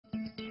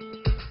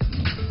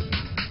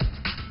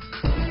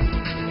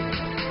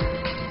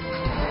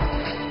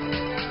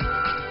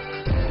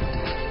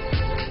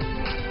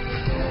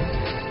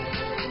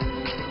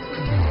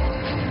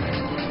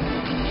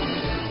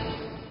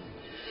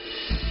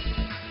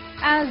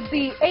As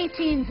the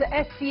 18th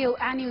SCO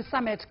annual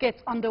summit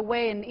gets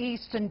underway in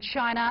eastern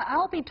China,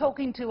 I'll be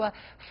talking to a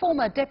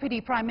former Deputy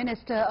Prime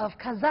Minister of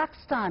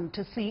Kazakhstan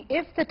to see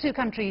if the two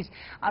countries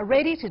are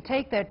ready to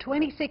take their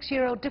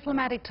 26-year-old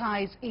diplomatic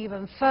ties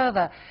even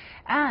further.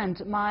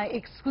 And my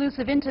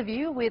exclusive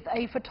interview with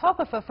a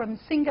photographer from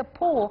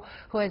Singapore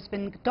who has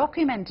been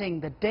documenting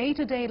the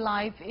day-to-day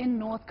life in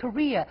North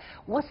Korea.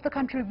 What's the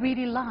country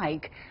really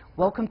like?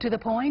 Welcome to The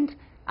Point.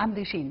 I'm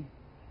Li Xin.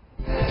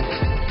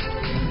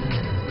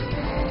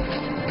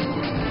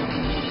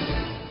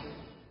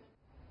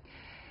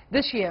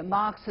 This year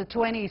marks the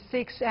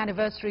 26th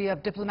anniversary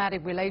of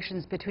diplomatic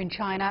relations between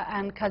China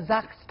and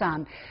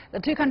Kazakhstan. The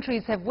two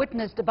countries have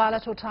witnessed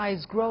bilateral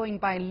ties growing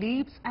by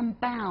leaps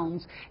and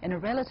bounds in a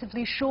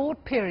relatively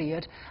short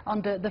period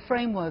under the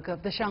framework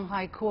of the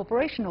Shanghai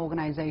Cooperation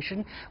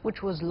Organisation,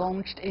 which was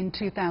launched in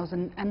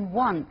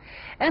 2001.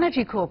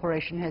 Energy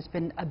cooperation has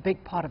been a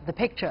big part of the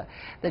picture.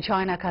 The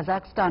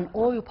China-Kazakhstan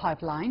oil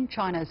pipeline,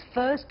 China's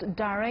first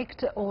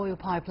direct oil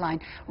pipeline,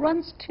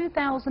 runs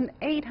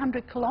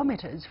 2,800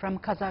 kilometers from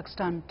Kazakhstan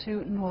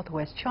to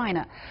northwest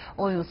China.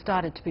 Oil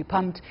started to be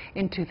pumped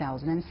in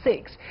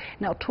 2006.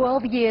 Now,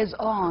 12 years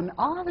on,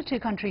 are the two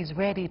countries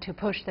ready to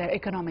push their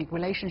economic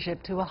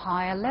relationship to a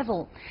higher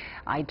level?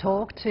 I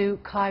talked to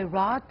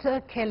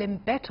Kairat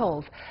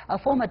Kelimbetov, a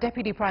former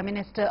Deputy Prime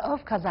Minister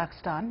of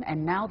Kazakhstan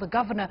and now the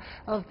governor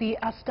of the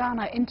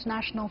Astana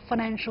International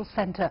Financial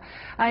Centre.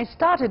 I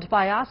started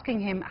by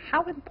asking him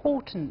how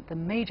important the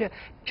major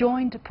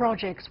joint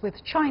projects with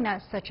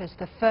China, such as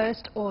the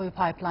first oil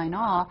pipeline,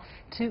 are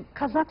to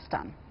Kazakhstan.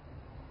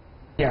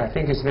 Yeah, I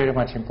think it's very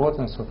much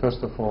important. So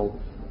first of all,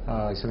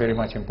 it's very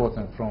much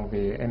important from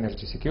the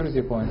energy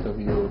security point of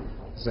view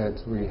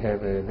that we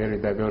have a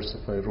very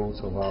diversified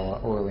routes of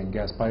our oil and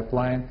gas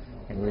pipeline,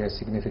 and we are a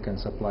significant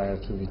supplier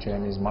to the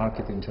Chinese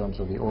market in terms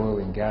of the oil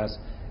and gas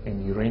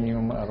and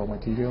uranium raw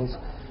materials.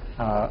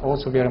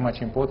 Also very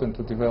much important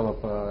to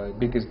develop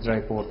biggest dry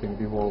port in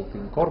the world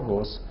in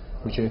Kyrgyz,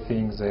 which I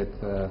think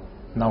that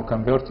now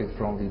converted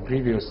from the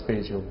previous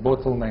stage of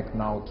bottleneck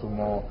now to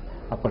more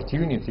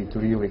opportunity to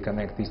really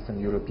connect Eastern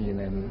European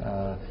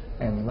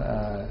and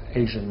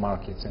Asian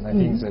markets. And I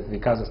think that the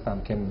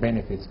Kazakhstan can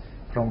benefit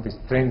from this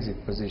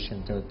transit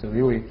position to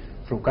really,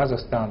 through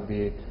Kazakhstan,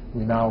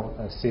 we now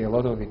see a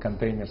lot of the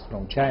containers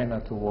from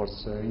China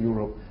towards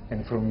Europe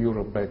and from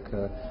Europe back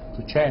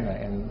to China,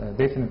 and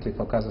definitely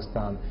for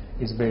Kazakhstan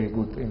is very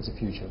good in the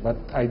future. But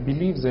I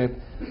believe that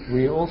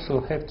we also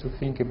have to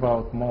think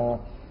about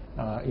more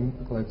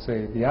let's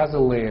say, the other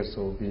layers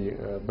of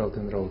the Belt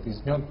and Road.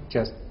 Is not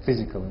just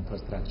physical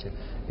infrastructure,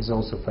 it's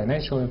also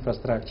financial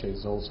infrastructure,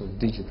 it's also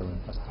digital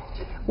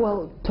infrastructure.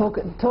 Well,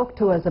 talk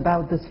to us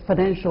about this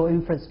financial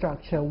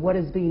infrastructure. What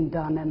is being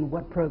done and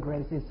what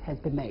progress has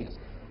been made? Yes.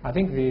 I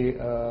think the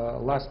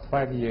last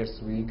 5 years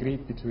we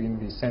agreed between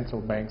the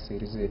central banks.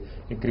 There is an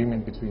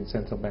agreement between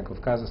Central Bank of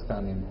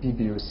Kazakhstan and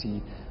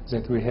PBOC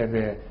that we have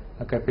a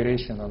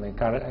cooperation on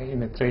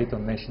in a trade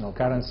on national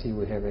currency.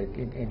 We have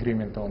an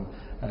agreement on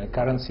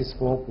currency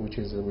swap, which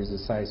is with a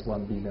size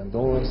 $1 billion.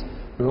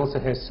 We also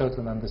have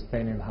certain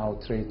understanding how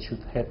trade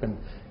should happen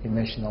in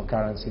national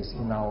currencies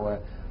in our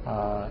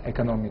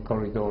economic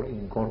corridor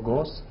in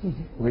Kyrgyz.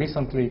 We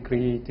recently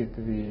created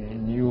the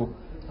new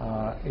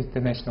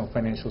International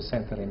Financial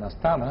Centre in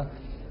Astana,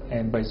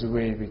 and by the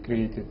way, we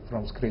created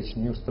from scratch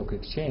new stock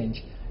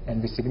exchange,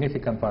 and the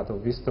significant part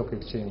of this stock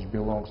exchange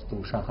belongs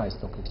to Shanghai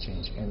Stock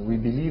Exchange, and we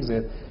believe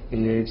that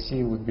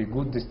AIFC would be a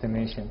good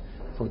destination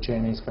for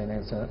Chinese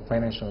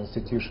financial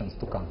institutions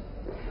to come.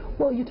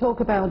 Well, you talk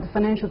about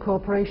financial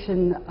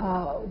cooperation,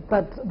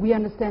 but we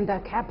understand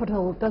that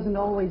capital doesn't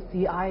always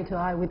see eye to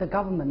eye with the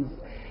governments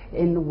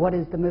in what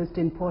is the most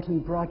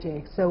important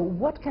project. So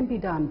what can be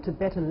done to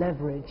better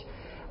leverage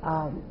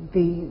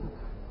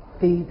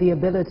the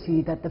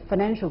ability that the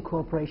financial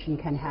cooperation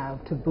can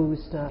have to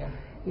boost the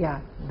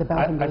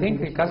Belt and Road? I think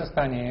the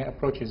Kazakhstani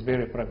approach is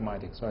very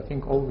pragmatic. So I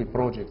think all the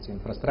projects,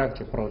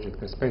 infrastructure projects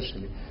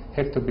especially,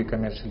 have to be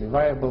commercially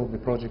viable. The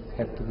project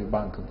have to be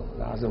bankable.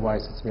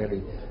 Otherwise, it's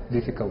very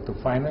difficult to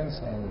finance,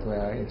 and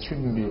it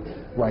shouldn't be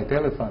white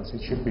elephants.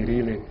 It should be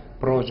really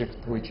project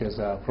which is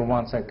from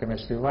one side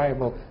commercially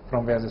viable,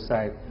 from the other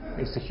side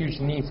it's a huge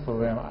need for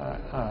them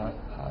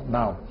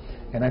now.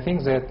 And I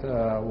think that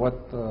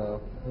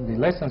the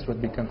lessons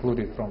would be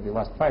concluded from the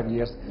last 5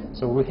 years.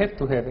 So we have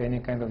to have any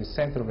kind of a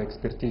center of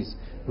expertise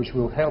which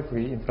will help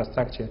the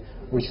infrastructure,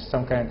 which is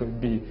some kind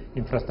of the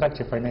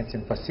infrastructure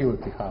financing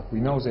facility hub. We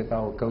know that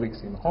our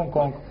colleagues in Hong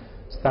Kong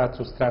start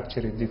to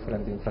structure a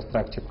different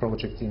infrastructure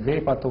project in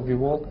their part of the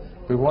world.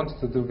 We want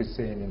to do the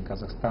same in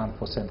Kazakhstan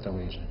for Central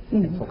Asia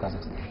and for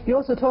Kazakhstan. You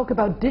also talk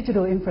about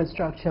digital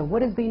infrastructure.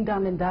 What is being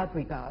done in that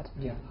regard?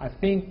 Yeah, I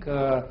think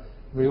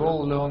we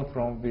all learn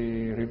from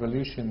the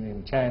revolution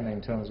in China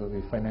in terms of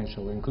the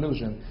financial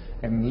inclusion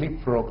and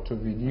leapfrog to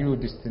the new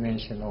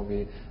destination of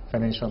the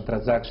financial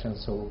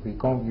transactions. So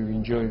you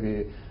enjoy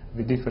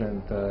the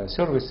different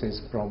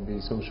services from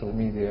the social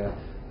media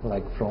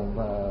like from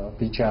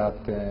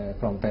WeChat,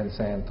 from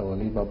Tencent or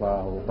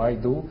Alibaba or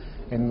Baidu.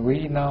 And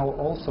we now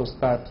also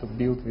start to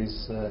build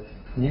this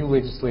new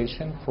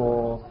legislation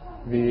for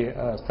the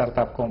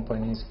startup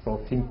companies, for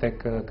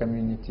fintech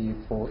community,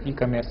 for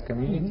e-commerce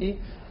community.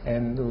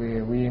 And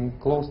we're in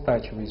close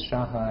touch with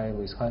Shanghai,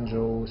 with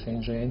Hangzhou,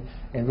 Shenzhen,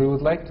 and we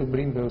would like to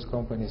bring those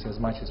companies as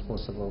much as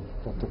possible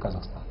to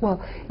Kazakhstan. Well,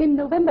 in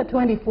November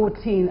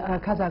 2014,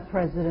 Kazakh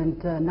President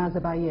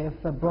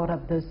Nazarbayev brought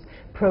up this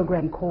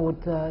program called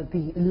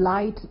the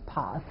Light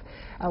Path,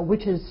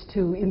 which is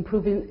to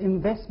improve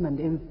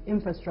investment in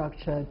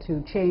infrastructure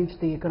to change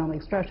the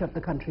economic structure of the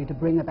country to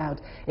bring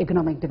about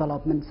economic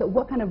development. So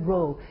what kind of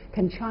role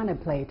can China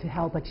play to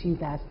help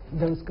achieve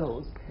those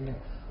goals? Yeah.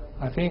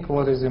 I think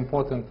what is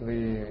important,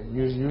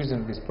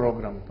 using this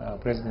program,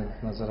 President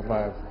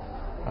Nazarbayev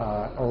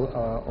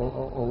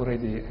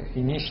already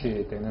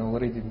initiated and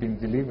already been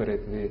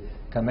delivered the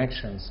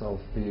connections of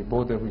the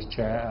border with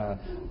China,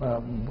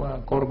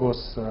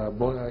 Korgos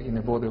in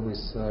the border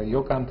with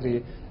your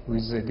country,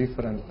 with the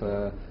different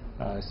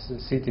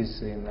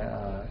cities in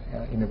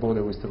the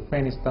border with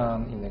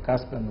Turkmenistan, in the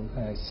Caspian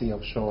Sea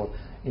offshore,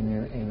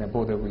 in the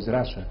border with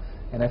Russia.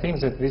 And I think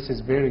that this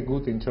is very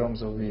good in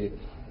terms of the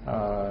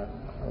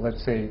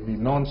let's say the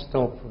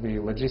non-stop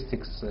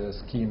logistics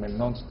scheme and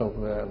non-stop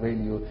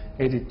value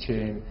added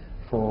chain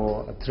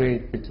for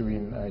trade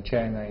between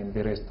China and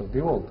the rest of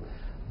the world.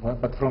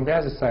 But from the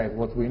other side,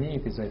 what we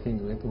need is, I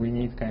think, that we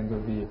need kind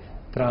of the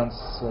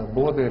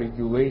trans-border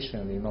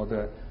regulation in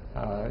order,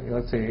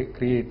 let's say,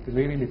 create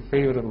really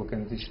favorable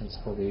conditions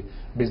for the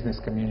business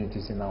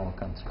communities in our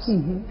countries.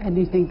 And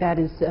you think that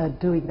is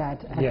doing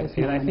that at yes, this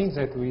moment? and I think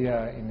that we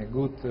are in a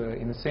good,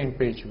 in the same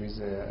page with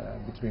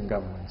between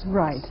governments.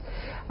 Right.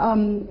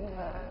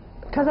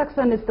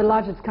 Kazakhstan is the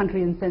largest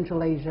country in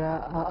Central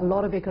Asia. A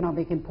lot of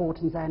economic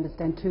importance. I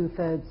understand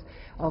 2/3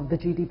 of the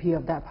GDP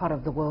of that part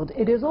of the world.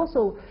 It is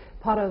also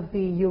part of the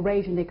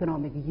Eurasian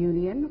Economic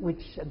Union,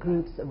 which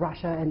groups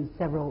Russia and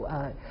several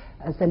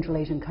Central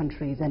Asian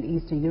countries and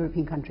Eastern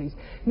European countries.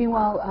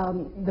 Meanwhile,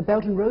 the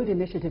Belt and Road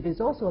Initiative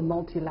is also a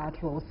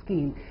multilateral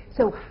scheme.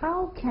 So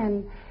how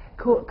can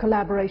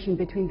collaboration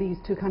between these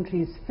two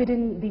countries fit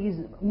in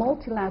these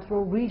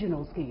multilateral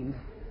regional schemes?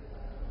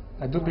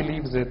 I do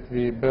believe that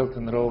the Belt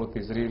and Road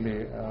is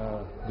really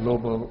a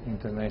global,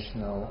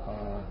 international,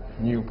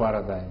 new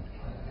paradigm.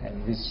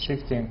 And this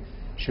shifting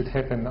should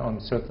happen on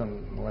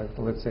certain,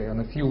 let's say, on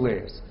a few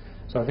layers.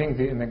 So I think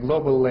in the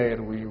global layer,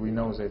 we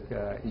know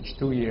that each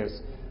 2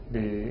 years,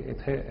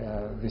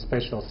 the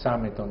special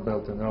summit on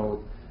Belt and Road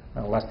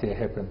last year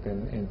happened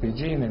in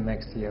Beijing, and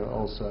next year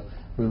also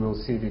we will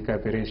see the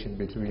cooperation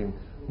between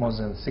more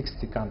than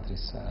 60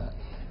 countries.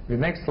 The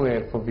next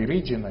layer for the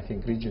region, I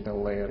think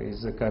regional layer,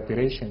 is the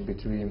cooperation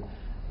between,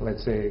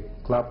 let's say,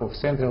 Club of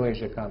Central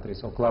Asia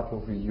countries or Club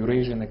of the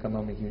Eurasian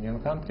Economic Union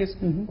countries,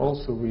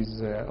 also with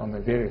on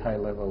a very high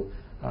level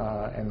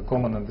and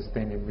common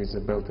understanding with the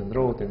Belt and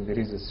Road, and there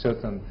is a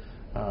certain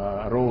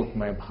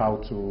roadmap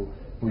how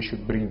we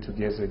should bring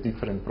together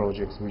different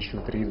projects. We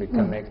should really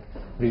connect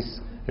these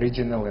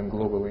regional and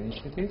global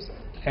initiatives.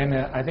 And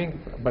I think,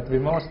 but the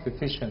most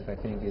efficient, I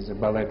think, is a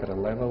bilateral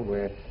level,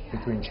 where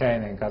between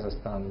China and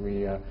Kazakhstan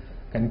we are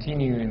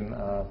continuing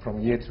from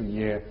year to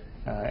year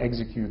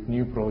execute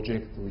new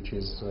project, which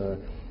is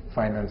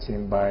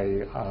financing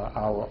by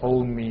our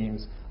own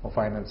means, or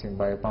financing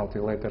by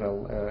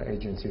multilateral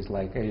agencies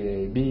like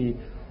AAB,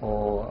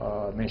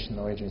 or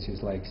national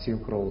agencies like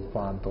Silk Road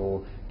Fund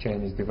or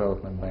Chinese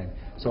Development Bank.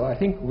 So I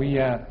think we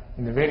are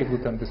in a very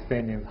good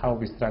understanding how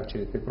we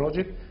structure the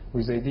project,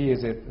 with the idea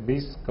that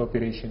this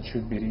cooperation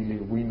should be really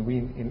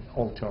win-win in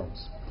all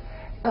terms.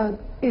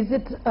 Is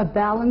it a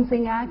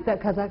balancing act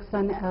that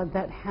Kazakhstan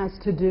that has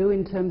to do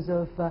in terms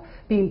of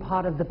being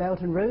part of the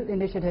Belt and Road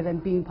Initiative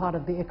and being part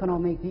of the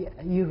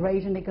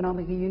Eurasian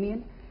Economic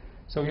Union?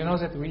 So you know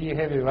that we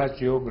have a vast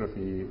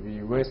geography.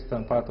 The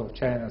western part of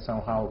China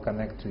somehow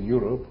connects to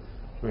Europe.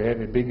 We have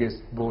the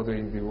biggest border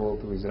in the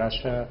world with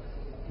Russia.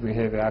 We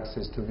have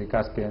access to the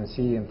Caspian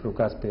Sea, and through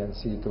Caspian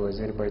Sea to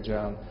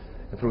Azerbaijan,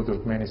 through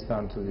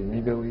Turkmenistan to the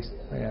Middle East,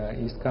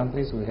 East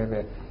countries. We have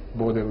a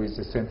border with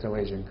the Central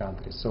Asian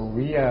countries. So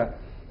we are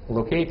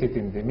located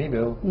in the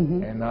middle,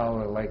 and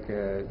our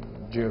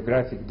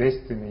geographic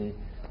destiny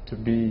to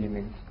be in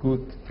a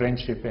good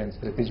friendship and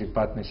strategic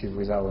partnership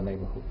with our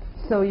neighborhood.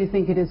 So you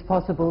think it is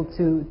possible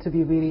to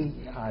be really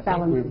I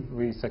balanced? think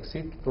we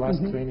succeeded the last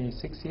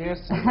 26 years,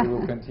 and we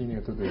will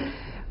continue to do it.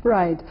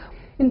 Right.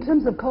 In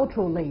terms of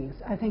cultural links,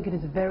 I think it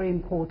is a very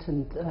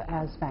important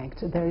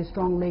aspect. There is a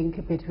strong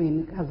link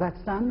between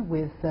Kazakhstan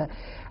with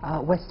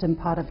western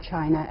part of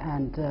China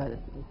and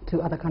to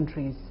other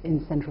countries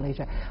in Central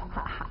Asia.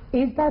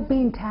 Is that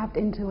being tapped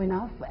into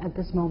enough at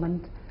this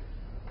moment?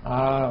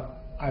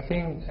 I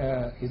think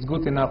it's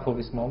good enough for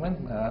this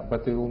moment,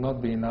 but it will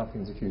not be enough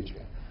in the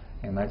future.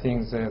 And I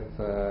think that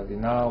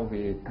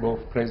both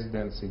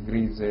presidents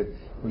agreed that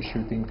we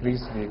should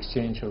increase the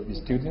exchange of the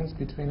students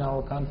between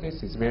our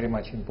countries. It's very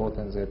much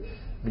important that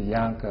the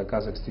young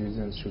Kazakh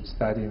students should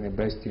study in the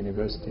best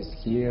universities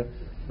here,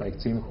 like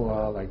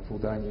Tsinghua, like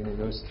Fudan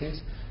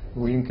universities.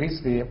 We increase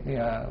the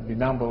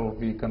number of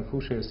the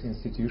Confucius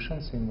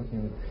institutions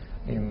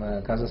in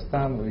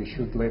Kazakhstan. We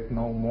should let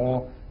know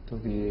more to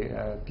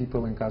the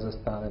people in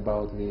Kazakhstan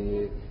about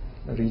the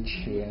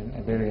rich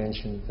and very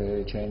ancient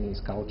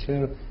Chinese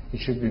culture. It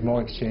should be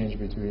more exchange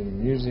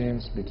between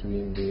museums,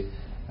 between the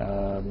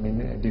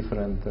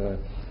different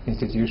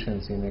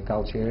institutions in the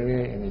culture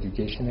area and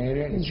education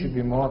area. It should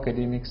be more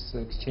academics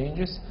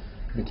exchanges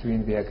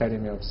between the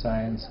Academy of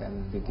Science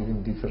and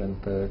between different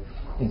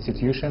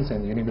institutions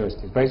and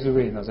universities. By the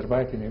way,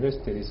 Nazarbayev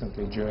University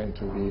recently joined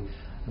to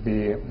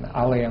the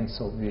alliance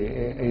of the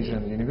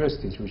Asian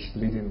universities, which is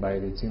led by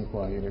the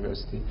Tsinghua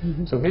University.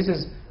 So this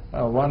is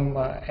one,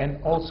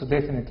 and also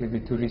definitely the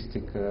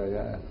touristic.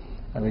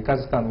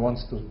 Kazakhstan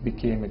wants to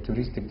become a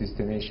touristic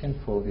destination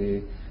for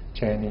the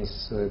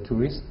Chinese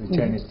tourists. The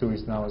Chinese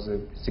tourists now is a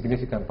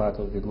significant part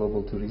of the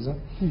global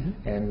tourism,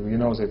 and we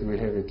know that we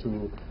have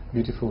two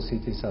beautiful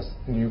cities,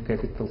 new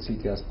capital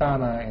city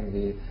Astana and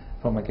the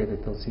former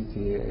capital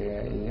city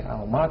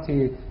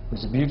Almaty,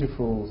 with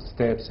beautiful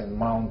steppes and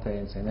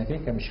mountains. And I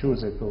think I'm sure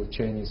that for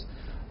Chinese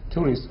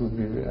tourists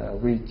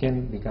we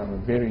can become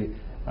a very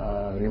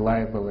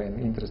reliable and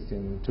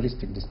interesting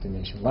touristic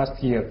destination.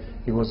 Last year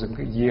it was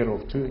a year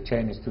of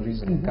Chinese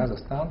tourism in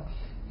Kazakhstan,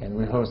 and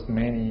we host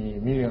many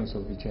millions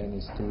of the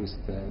Chinese tourists,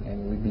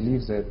 and we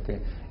believe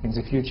that in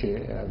the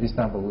future this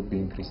number would be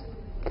increased.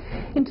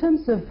 In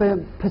terms of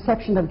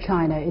perception of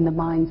China in the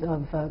minds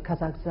of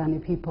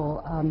Kazakhstani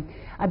people,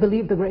 I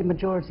believe the great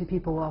majority of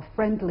people are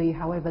friendly.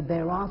 However,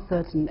 there are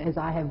certain, as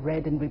I have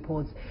read in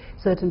reports,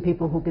 certain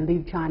people who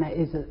believe China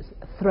is a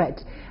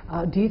threat.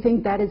 Do you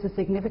think that is a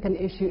significant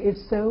issue? If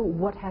so,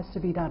 what has to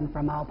be done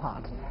from our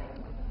part?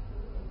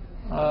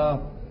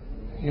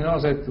 You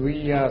know that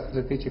we are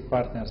strategic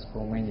partners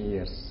for many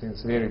years.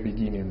 Since the very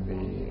beginning,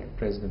 the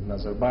President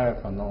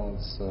Nazarbayev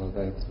announced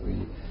that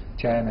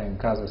China and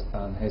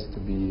Kazakhstan has to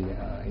be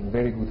in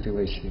very good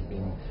relationship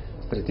in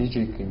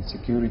strategic, in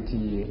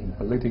security, in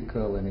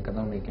political and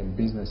economic and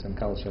business and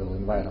cultural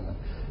environment.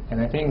 And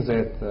I think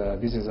that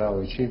this is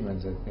our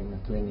achievement, that in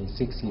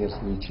 26 years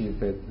we achieved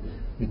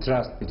the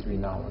trust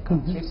between our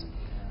countries.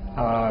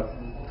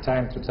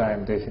 Time to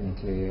time,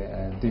 definitely,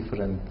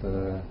 different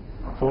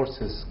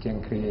forces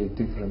can create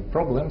different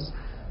problems,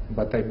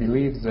 but I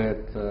believe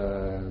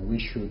that we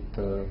should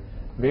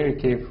very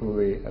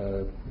carefully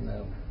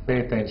pay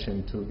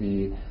attention to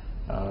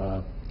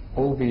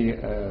all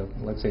the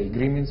let's say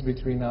agreements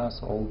between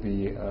us, all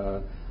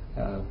the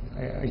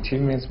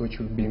achievements which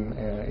have been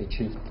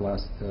achieved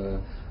last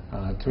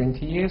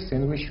 20 years,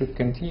 and we should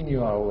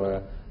continue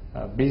our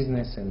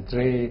business and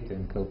trade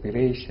and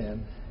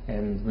cooperation,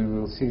 and we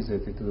will see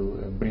that it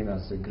will bring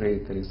us a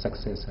great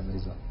success and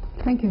result.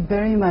 Thank you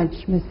very much,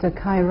 Mr.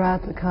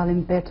 Kairat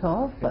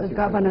Kelimbetov,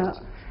 Governor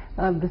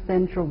of the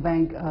Central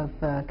Bank of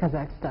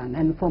Kazakhstan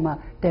and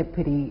former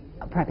Deputy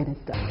Prime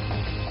Minister.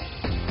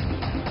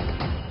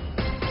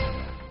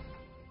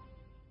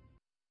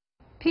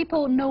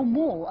 People know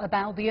more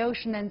about the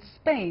ocean and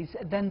space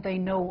than they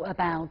know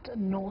about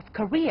North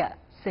Korea,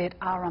 said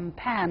Aram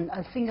Pan,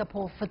 a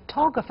Singapore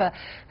photographer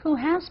who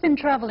has been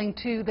traveling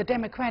to the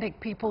Democratic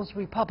People's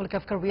Republic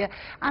of Korea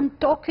and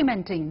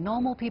documenting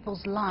normal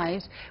people's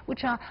lives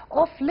which are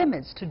off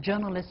limits to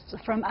journalists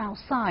from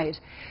outside.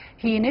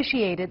 He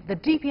initiated the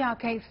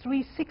DPRK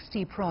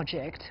 360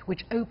 project,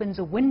 which opens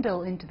a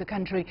window into the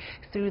country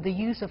through the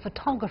use of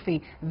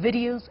photography,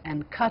 videos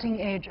and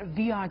cutting-edge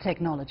VR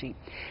technology.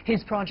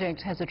 His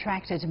project has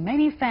attracted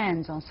many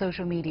fans on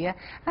social media,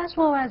 as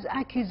well as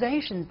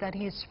accusations that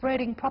he is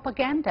spreading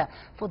propaganda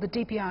for the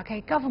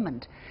DPRK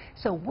government.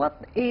 So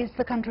what is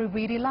the country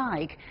really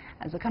like?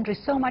 As a country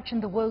so much in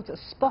the world's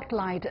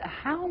spotlight,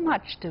 how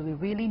much do we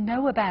really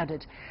know about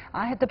it?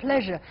 I had the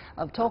pleasure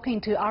of talking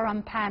to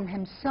Aram Pan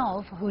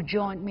himself, who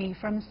joined me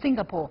from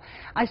Singapore.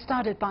 I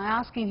started by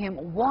asking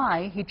him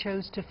why he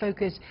chose to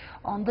focus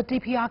on the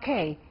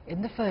DPRK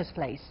in the first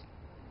place.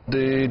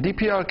 The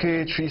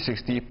DPRK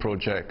 360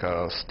 project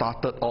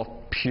started off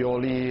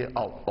purely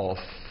out of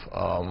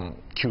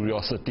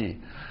curiosity.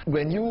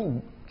 When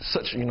you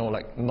search,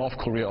 like North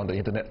Korea on the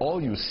internet, all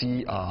you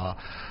see are,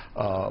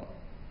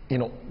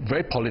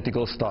 very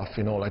political stuff,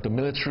 like the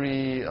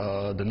military,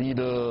 the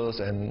leaders,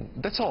 and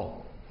that's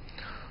all.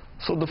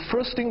 So the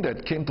first thing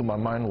that came to my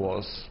mind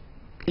was,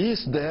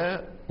 is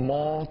there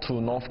more to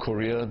North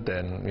Korea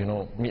than,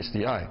 meets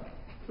the eye?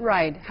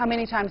 Right. How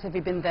many times have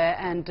you been there,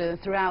 and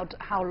throughout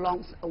how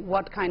long,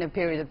 what kind of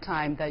period of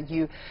time that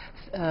you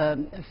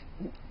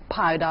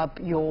piled up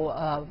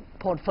your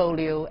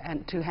portfolio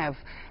and to have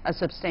a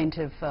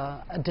substantive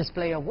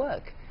display of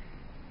work?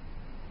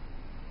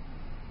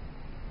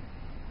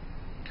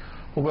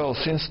 Well,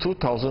 since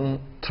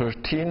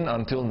 2013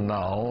 until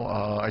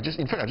now,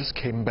 in fact, I just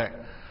came back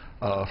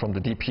from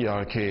the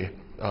DPRK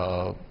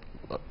a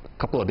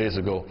couple of days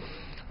ago.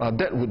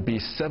 that would be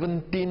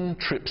 17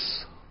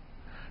 trips.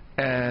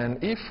 And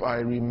if I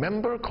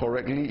remember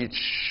correctly, it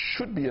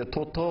should be a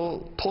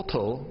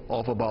total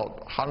of about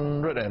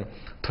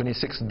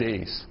 126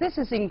 days. This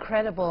is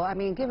incredible. I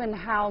mean, given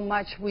how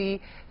much we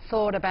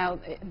thought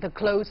about the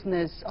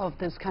closeness of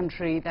this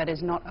country that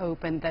is not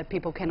open, that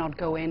people cannot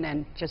go in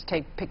and just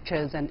take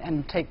pictures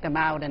and take them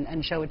out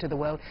and show it to the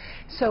world.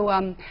 So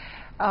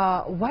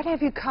what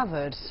have you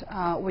covered?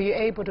 Were you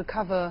able to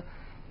cover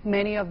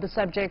many of the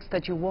subjects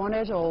that you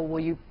wanted, or will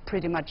you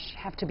pretty much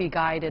have to be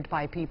guided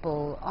by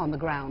people on the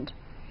ground?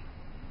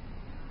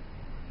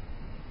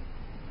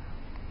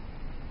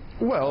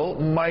 Well,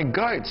 my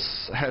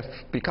guides have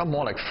become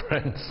more like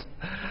friends.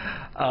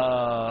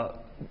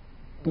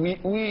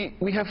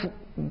 We have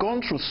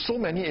gone through so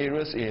many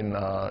areas in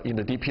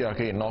the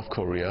DPRK in North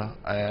Korea,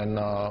 and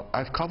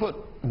I've covered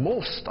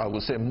most, I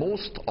would say,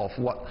 most of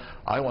what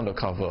I want to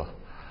cover.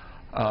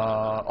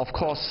 Of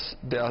course,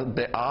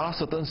 there are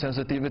certain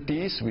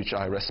sensitivities which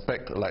I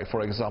respect, like,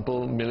 for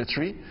example,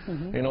 military.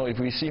 You know, if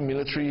we see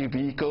military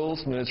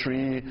vehicles,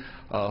 military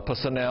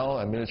personnel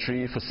and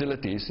military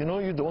facilities, you know,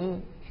 you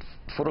don't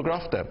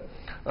photograph them,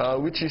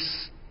 which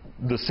is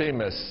the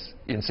same as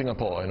in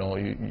Singapore. You know,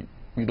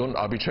 you don't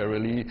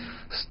arbitrarily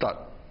start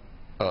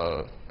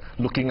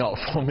looking out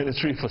for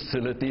military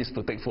facilities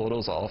to take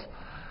photos of.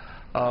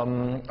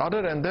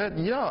 Other than that,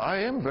 yeah, I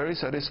am very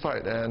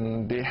satisfied,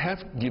 and they have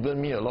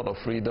given me a lot of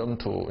freedom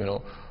to, you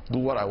know, do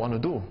what I want to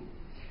do.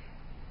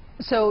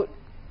 So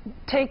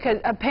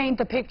paint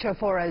the picture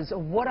for us.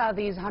 What are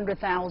these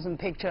 100,000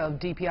 pictures of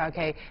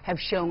DPRK have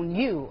shown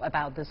you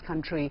about this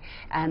country,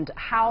 and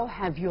how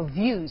have your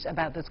views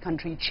about this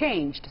country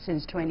changed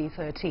since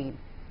 2013?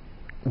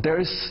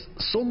 There is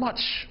so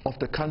much of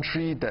the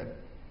country that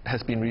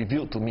has been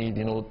revealed to me,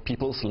 you know,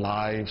 people's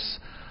lives,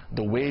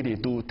 the way they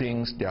do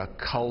things, their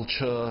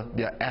culture,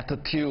 their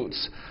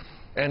attitudes.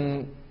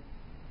 And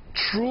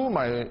through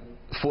my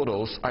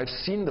photos, I've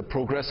seen the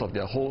progress of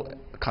their whole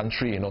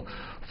country, you know,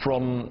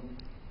 from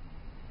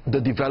the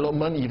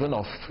development even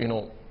of, you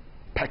know,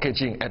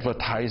 packaging,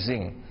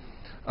 advertising.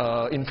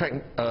 In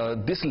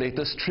fact, this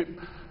latest trip,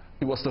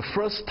 it was the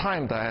first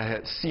time that I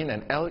had seen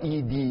an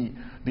LED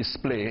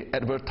display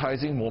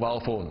advertising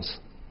mobile phones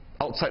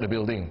outside the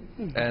building.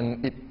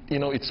 And it, you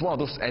know, it's one of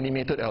those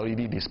animated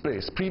LED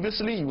displays.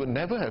 Previously, you would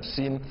never have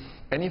seen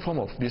any form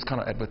of this kind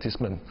of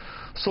advertisement.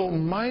 So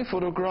my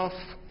photograph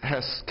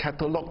has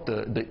catalogued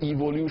the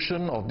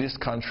evolution of this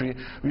country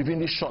within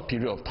this short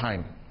period of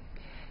time.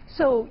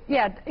 So,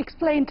 yeah,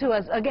 explain to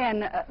us,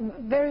 again,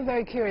 very,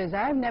 very curious.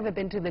 I've never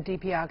been to the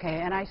DPRK,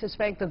 and I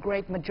suspect the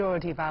great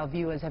majority of our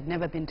viewers have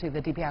never been to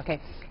the DPRK.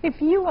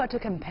 If you were to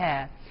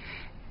compare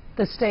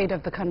the state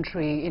of the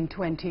country in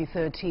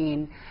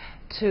 2013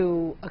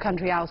 to a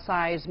country our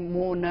size,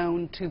 more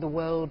known to the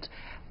world,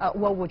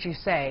 what would you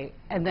say?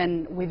 And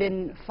then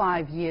within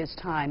 5 years'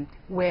 time,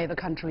 where the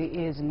country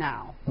is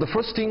now? The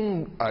first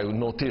thing I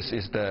notice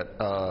is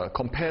that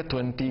compared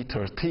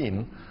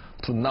 2013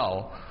 to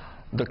now,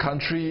 the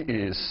country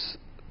is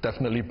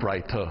definitely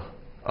brighter.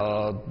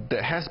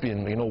 There has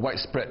been, you know,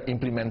 widespread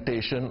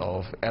implementation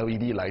of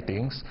LED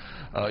lightings,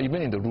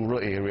 even in the rural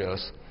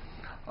areas.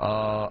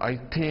 I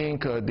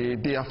think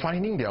they are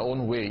finding their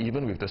own way,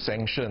 even with the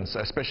sanctions,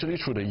 especially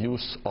through the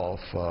use of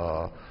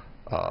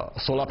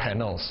solar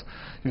panels.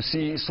 You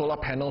see solar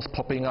panels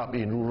popping up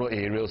in rural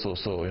areas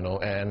also, you know,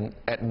 and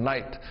at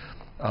night,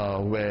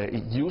 where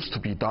it used to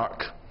be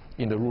dark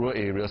in the rural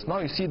areas, now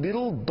you see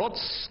little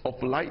dots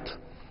of light.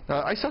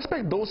 I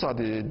suspect those are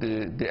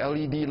the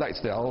LED lights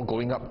that are all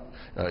going up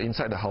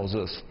inside the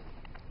houses.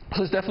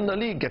 So it's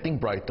definitely getting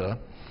brighter.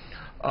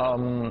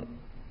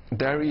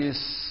 There is,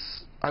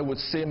 I would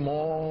say,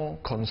 more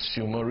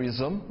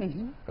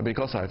consumerism,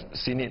 because I've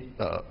seen it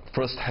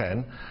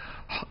firsthand,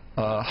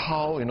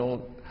 how, you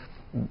know,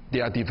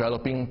 they are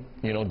developing,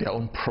 you know, their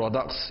own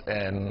products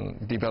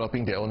and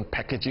developing their own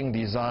packaging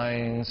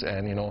designs,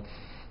 and, you know,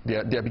 they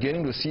are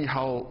beginning to see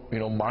how, you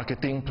know,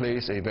 marketing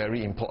plays a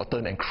very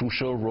important and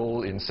crucial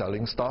role in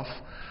selling stuff.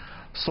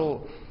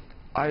 So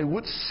I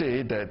would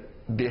say that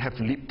they have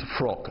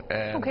leapfrogged.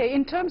 Okay,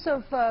 in terms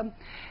of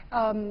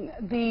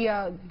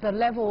the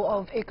level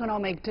of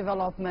economic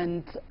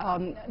development,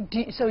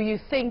 so you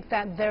think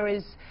that there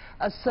is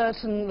a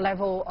certain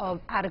level of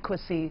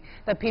adequacy,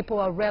 that people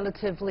are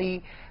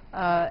relatively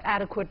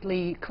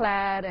adequately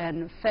clad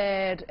and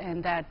fed,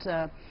 and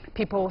that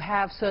people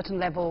have certain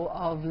level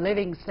of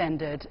living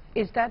standard?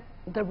 Is that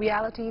the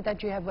reality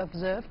that you have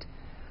observed?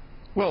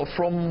 Well,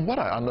 from what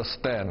I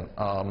understand,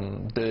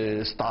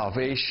 the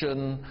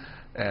starvation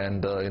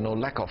and you know,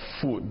 lack of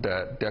food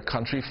that their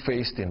country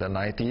faced in the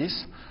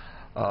 90s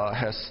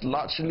has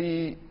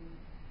largely,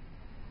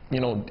 you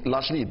know,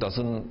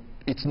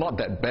 it's not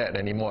that bad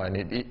anymore, and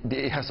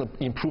it has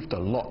improved a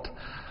lot.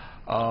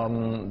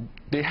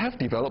 They have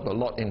developed a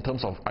lot in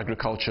terms of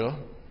agriculture,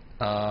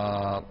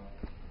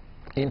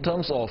 in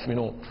terms of, you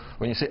know,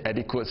 when you say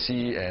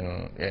adequacy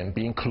and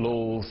being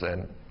clothed,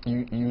 and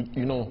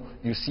you know,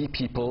 you see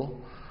people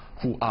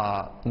who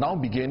are now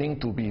beginning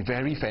to be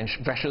very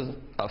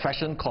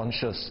fashion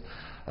conscious.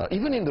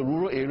 even in the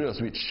rural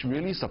areas, which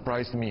really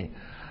surprised me.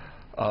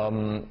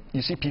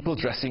 You see people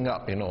dressing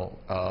up,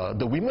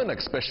 the women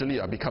especially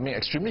are becoming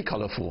extremely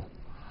colorful.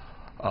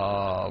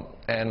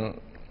 And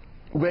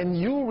when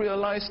you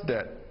realize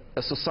that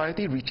a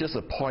society reaches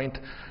a point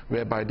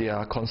whereby they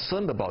are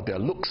concerned about their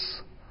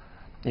looks,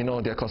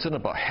 they're concerned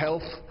about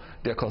health,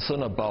 they're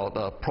concerned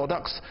about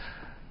products,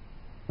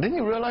 then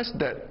you realize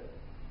that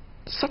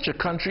such a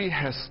country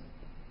has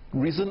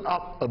risen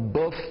up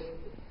above,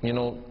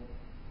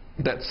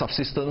 that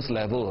subsistence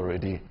level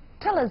already.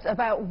 Tell us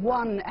about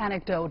one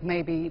anecdote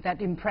maybe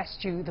that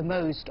impressed you the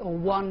most, or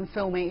one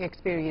filming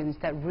experience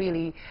that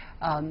really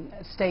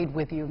stayed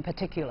with you in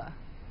particular.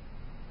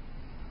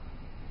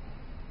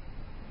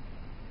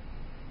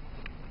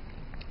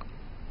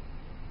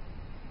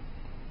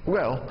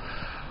 Well,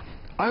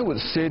 I would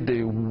say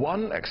the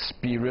one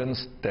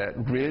experience that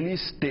really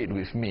stayed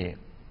with me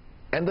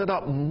ended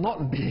up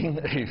not being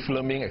a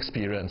filming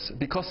experience,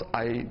 because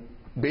I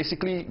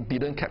basically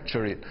didn't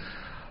capture it.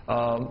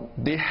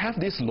 They have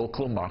these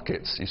local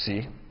markets, you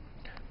see,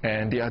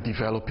 and they are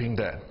developing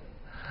that.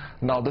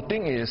 Now the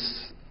thing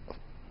is,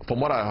 from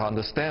what I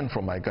understand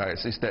from my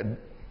guys, is that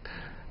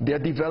they are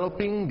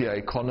developing their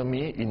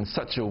economy in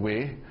such a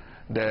way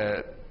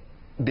that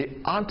they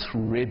aren't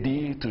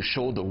ready to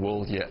show the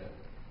world yet.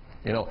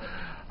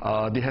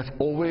 They have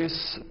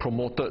always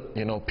promoted,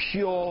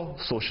 pure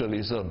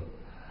socialism,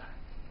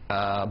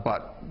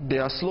 but they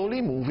are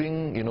slowly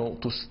moving,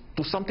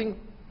 to something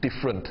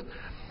different.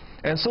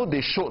 And so they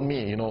showed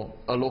me,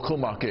 a local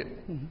market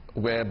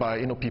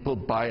whereby, people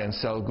buy and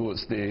sell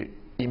goods, they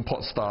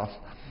import stuff,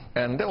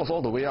 and that was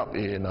all the way up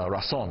in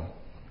Rason.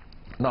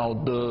 Now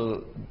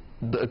the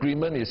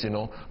agreement is,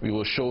 we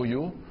will show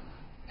you,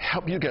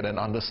 help you get an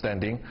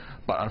understanding,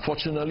 but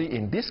unfortunately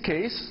in this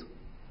case,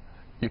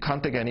 you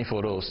can't take any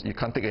photos, you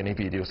can't take any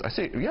videos. I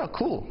said, yeah,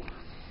 cool.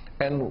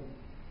 And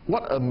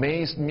what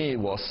amazed me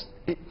was,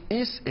 it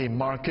is a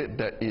market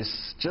that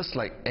is just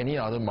like any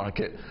other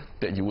market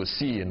that you would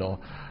see,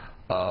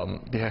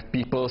 They have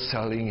people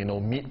selling,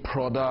 meat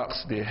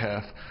products, they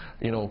have,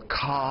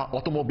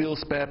 automobile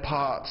spare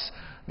parts,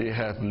 they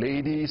have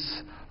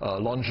ladies,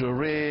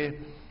 lingerie,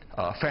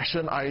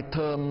 fashion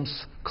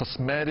items,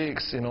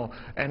 cosmetics,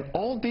 and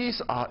all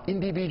these are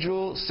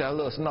individual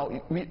sellers. Now,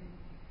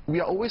 we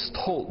are always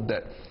told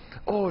that,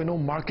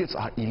 markets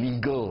are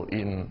illegal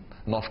in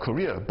North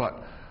Korea, but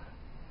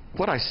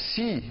what I've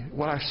seen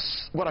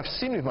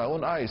with my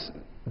own eyes,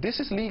 this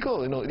is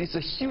legal. It's a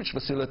huge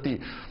facility.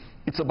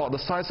 It's about the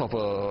size of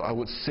I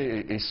would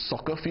say, a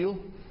soccer field,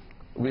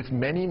 with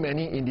many,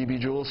 many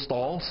individual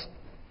stalls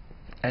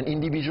and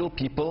individual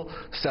people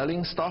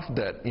selling stuff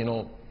that,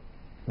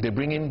 they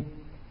bring in,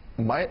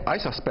 I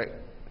suspect,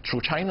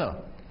 through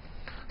China.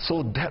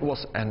 So that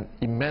was an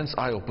immense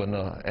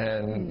eye-opener,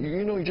 and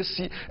you just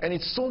see, and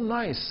it's so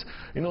nice,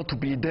 to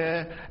be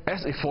there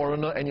as a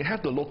foreigner, and you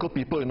have the local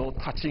people,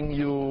 touching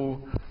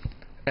you,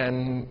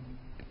 and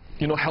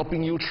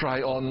helping you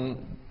try on,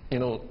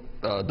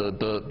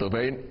 the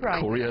very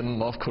Korean,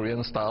 North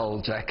Korean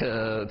style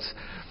jackets,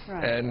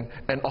 and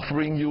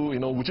offering you,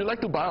 would you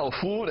like to buy our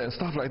food and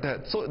stuff like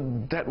that. So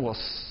that was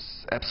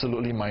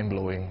absolutely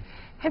mind-blowing.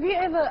 Have you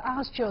ever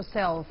asked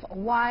yourself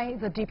why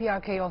the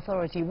DPRK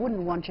authority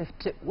wouldn't want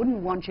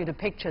you to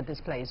picture this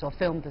place or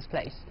film this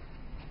place?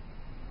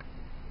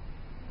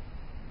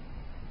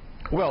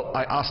 Well,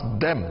 I asked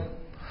them.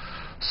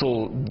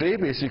 So they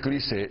basically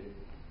said,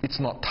 it's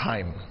not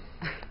time.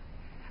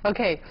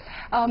 Okay.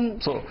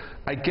 So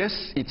I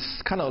guess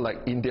it's kind of like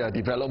in their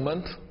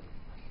development.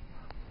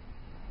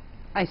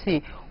 I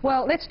see.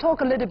 Well, let's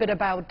talk a little bit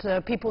about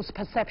people's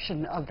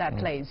perception of that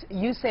place.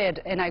 You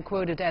said, and I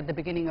quoted at the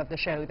beginning of the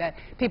show, that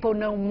people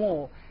know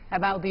more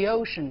about the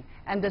ocean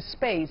and the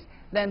space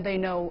than they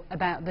know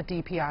about the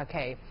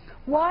DPRK.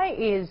 Why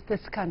is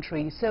this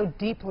country so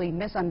deeply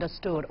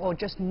misunderstood, or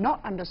just not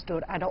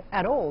understood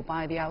at all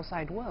by the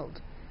outside world?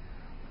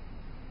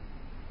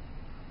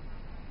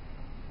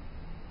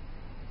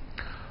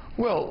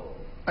 Well,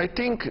 I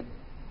think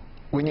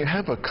when you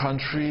have a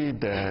country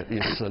that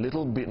is a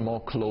little bit more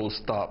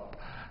closed up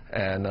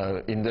and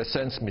in that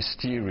sense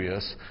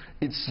mysterious,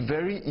 it's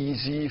very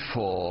easy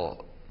for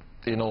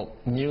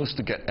news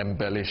to get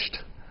embellished.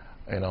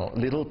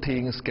 Little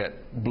things get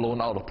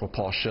blown out of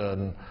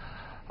proportion.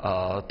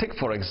 Take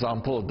for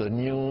example the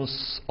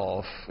news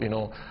of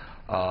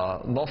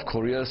North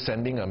Korea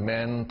sending a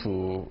man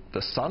to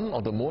the sun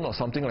or the moon or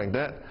something like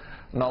that.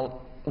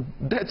 Now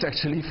that's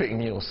actually fake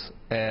news,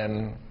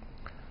 and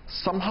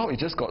somehow it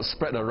just got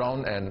spread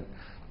around and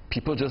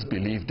people just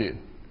believed it.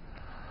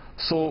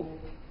 So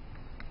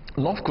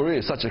North Korea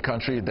is such a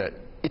country that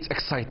it's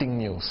exciting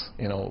news.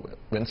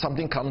 When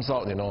something comes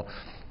out,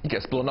 it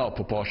gets blown out of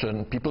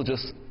proportion, people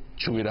just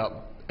chew it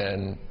up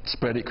and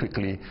spread it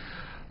quickly.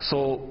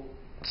 So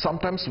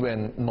sometimes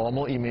when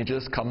normal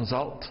images comes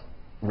out,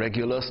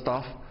 regular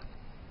stuff,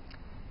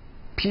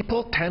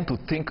 people tend to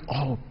think,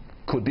 oh,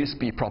 could this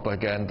be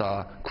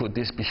propaganda? Could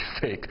this be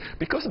fake?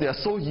 Because they are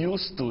so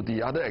used to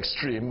the other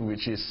extreme,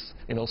 which is,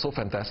 so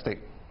fantastic.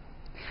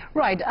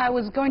 Right, I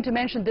was going to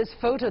mention this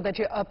photo that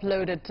you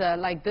uploaded,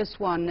 like this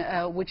one,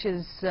 which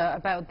is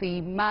about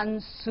the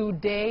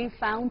Mansudae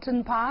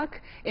Fountain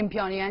Park in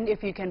Pyongyang,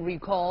 if you can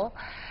recall.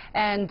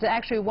 And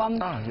actually one,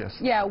 yes.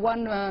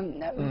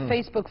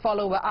 Facebook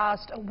follower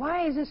asked,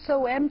 why is it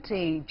so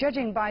empty?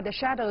 Judging by the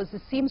shadows,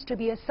 it seems to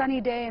be a sunny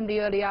day in the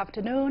early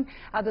afternoon.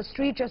 Are the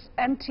streets just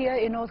emptier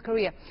in North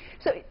Korea?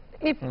 So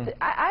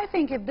I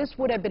think if this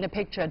would have been a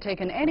picture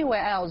taken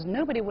anywhere else,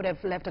 nobody would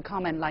have left a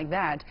comment like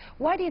that.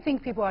 Why do you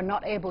think people are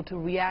not able to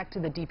react to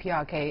the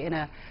DPRK in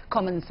a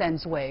common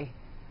sense way?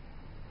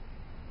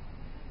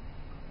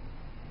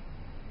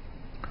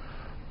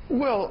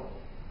 Well,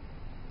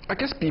 I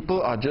guess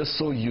people are just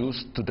so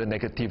used to the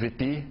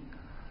negativity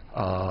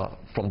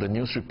from the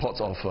news reports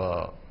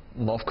of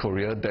North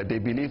Korea that they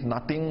believe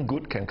nothing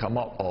good can come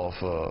out of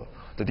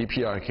the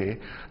DPRK.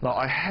 Now,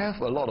 I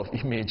have a lot of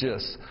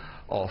images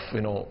of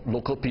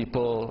local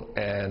people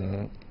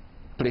and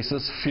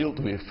places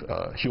filled with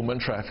human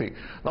traffic.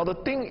 Now the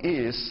thing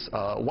is,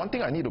 one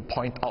thing I need to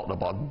point out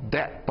about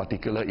that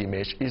particular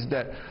image is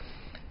that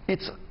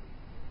it's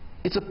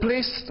a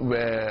place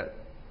where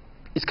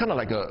it's kind of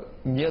like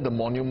near the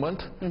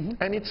monument,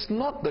 and it's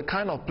not the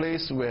kind of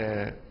place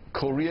where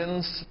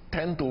Koreans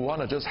tend to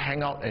want to just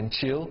hang out and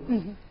chill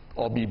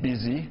or be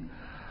busy.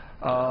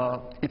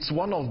 It's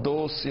one of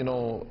those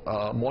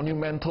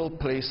monumental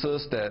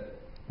places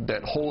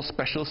that hold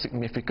special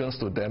significance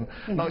to them.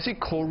 Now, you see,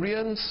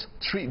 Koreans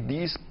treat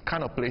these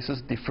kind of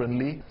places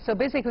differently. So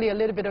basically, a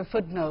little bit of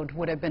footnote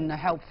would have been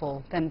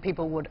helpful. Then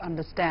people would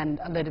understand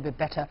a little bit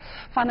better.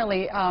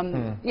 Finally,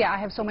 yeah, I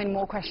have so many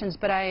more questions,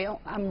 but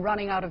I'm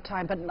running out of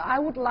time. But I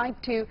would like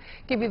to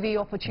give you the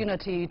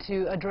opportunity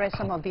to address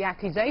some of the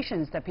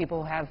accusations that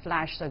people have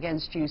flashed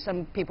against you.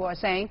 Some people are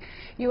saying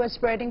you are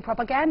spreading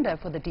propaganda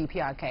for the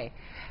DPRK.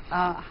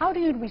 How do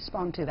you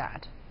respond to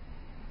that?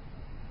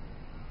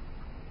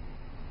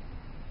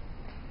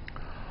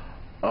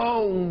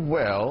 Oh,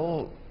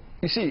 well,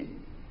 you see,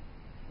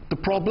 the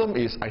problem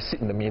is I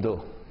sit in the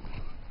middle.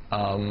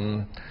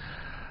 I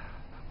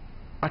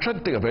try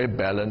to take a very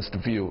balanced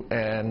view,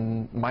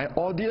 and my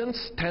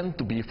audience tend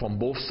to be from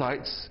both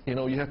sides.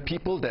 You have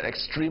people that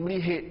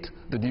extremely hate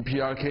the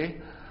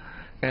DPRK,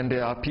 and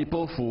there are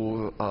people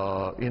who,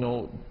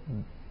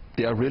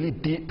 they are really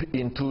deep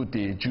into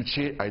the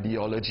Juche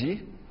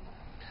ideology.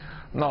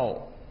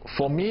 Now,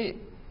 for me,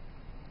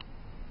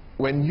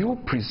 when you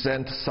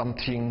present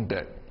something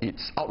that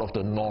it's out of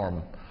the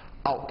norm,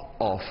 out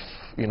of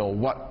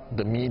what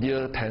the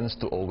media tends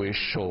to always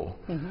show,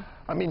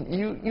 I mean,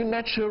 you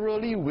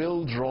naturally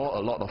will draw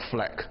a lot of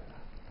flack.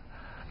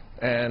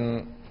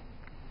 And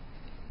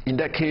in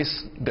that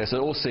case, there's an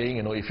old saying,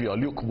 if you are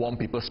lukewarm,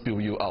 people spew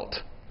you out.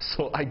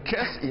 So I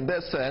guess in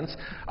that sense,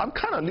 I'm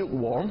kind of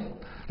lukewarm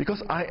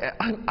because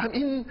I'm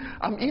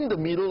in the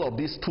middle of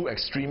these two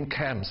extreme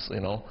camps,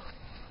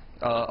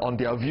 on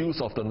their views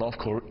of the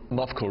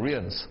North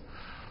Koreans.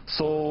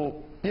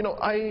 So,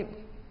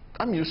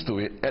 I'm used to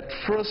it. At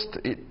first,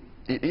 it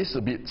is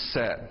a bit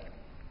sad.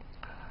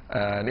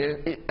 And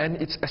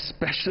it's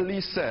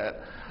especially sad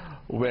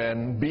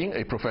when, being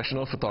a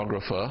professional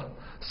photographer,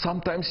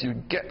 sometimes you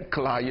get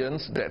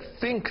clients that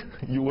think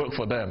you work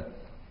for them.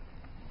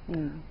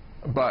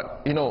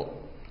 But,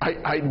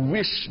 I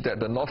wish that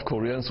the North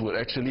Koreans would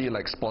actually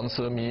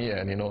sponsor me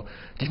and,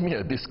 give me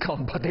a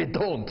discount, but they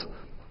don't.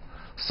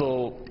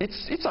 So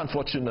it's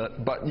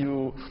unfortunate, but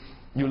you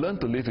learn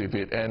to live with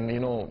it, and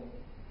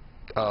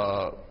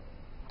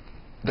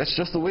that's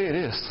just the way it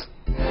is.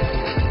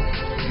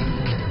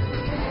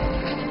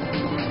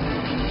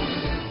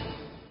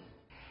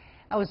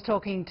 I was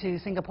talking to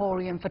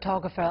Singaporean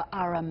photographer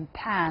Aram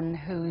Pan,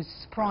 whose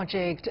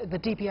project, the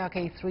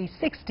DPRK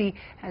 360,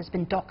 has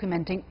been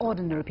documenting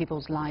ordinary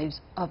people's lives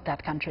of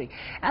that country.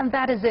 And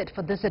that is it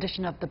for this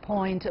edition of The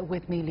Point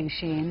with me, Li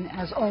Xin.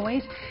 As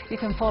always, you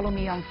can follow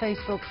me on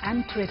Facebook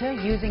and Twitter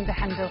using the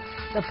handle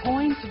The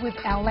Point with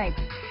LX.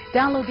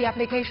 Download the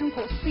application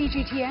called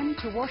CGTN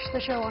to watch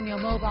the show on your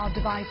mobile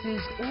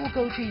devices, or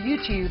go to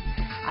YouTube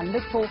and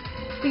look for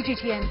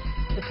CGTN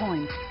The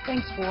Point.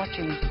 Thanks for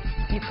watching.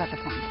 You've got the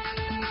point.